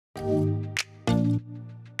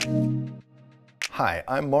Hi,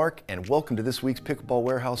 I'm Mark and welcome to this week's Pickleball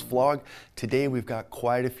Warehouse vlog. Today we've got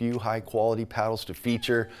quite a few high quality paddles to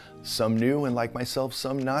feature, some new and like myself,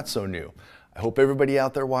 some not so new. I hope everybody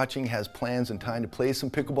out there watching has plans and time to play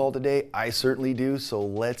some pickleball today. I certainly do, so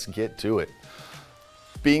let's get to it.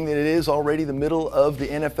 Being that it is already the middle of the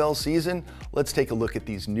NFL season, let's take a look at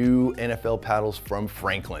these new NFL paddles from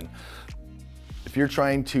Franklin. If you're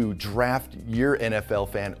trying to draft your NFL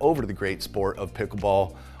fan over to the great sport of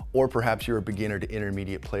pickleball, or perhaps you're a beginner to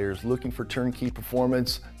intermediate players looking for turnkey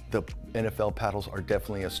performance, the NFL paddles are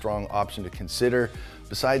definitely a strong option to consider.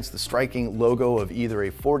 Besides the striking logo of either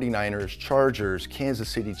a 49ers, Chargers, Kansas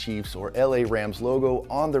City Chiefs, or LA Rams logo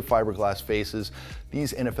on their fiberglass faces,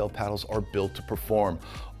 these NFL paddles are built to perform.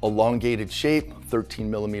 Elongated shape,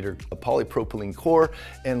 13mm polypropylene core,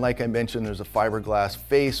 and like I mentioned, there's a fiberglass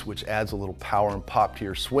face which adds a little power and pop to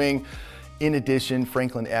your swing. In addition,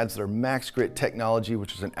 Franklin adds their Max Grit technology,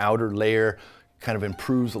 which is an outer layer, kind of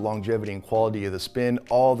improves the longevity and quality of the spin.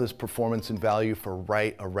 All this performance and value for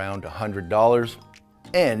right around $100.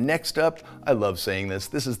 And next up, I love saying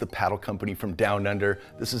this is the paddle company from Down Under.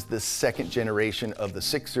 This is the second generation of the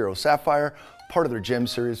SixZero Sapphire, part of their Gem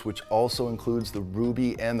series, which also includes the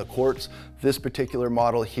Ruby and the Quartz. This particular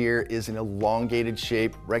model here is an elongated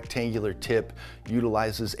shape, rectangular tip,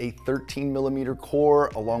 utilizes a 13mm core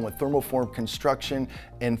along with thermoform construction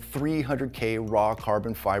and 300K raw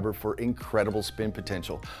carbon fiber for incredible spin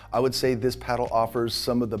potential. I would say this paddle offers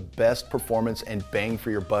some of the best performance and bang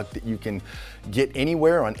for your buck that you can get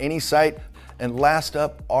anywhere on any site. And last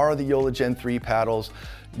up are the JOOLA Gen 3 paddles.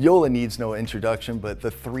 JOOLA needs no introduction, but the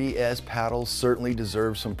 3S paddles certainly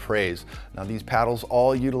deserve some praise. Now these paddles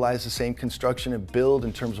all utilize the same construction and build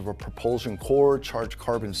in terms of a propulsion core, charged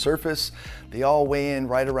carbon surface. They all weigh in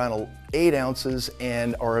right around 8 ounces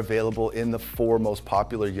and are available in the 4 most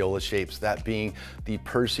popular JOOLA shapes, that being the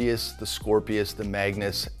Perseus, the Scorpeus, the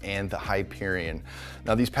Magnus, and the Hyperion.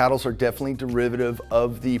 Now these paddles are definitely derivative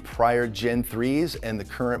of the prior Gen 3s and the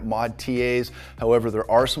current mod TAs. However, there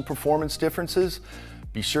are some performance differences.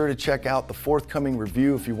 Be sure to check out the forthcoming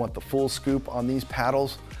review if you want the full scoop on these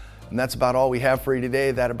paddles. And that's about all we have for you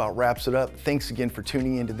today. That about wraps it up. Thanks again for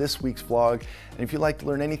tuning into this week's vlog. And if you'd like to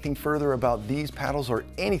learn anything further about these paddles or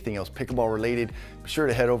anything else pickleball related, be sure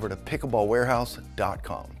to head over to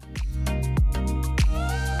pickleballwarehouse.com.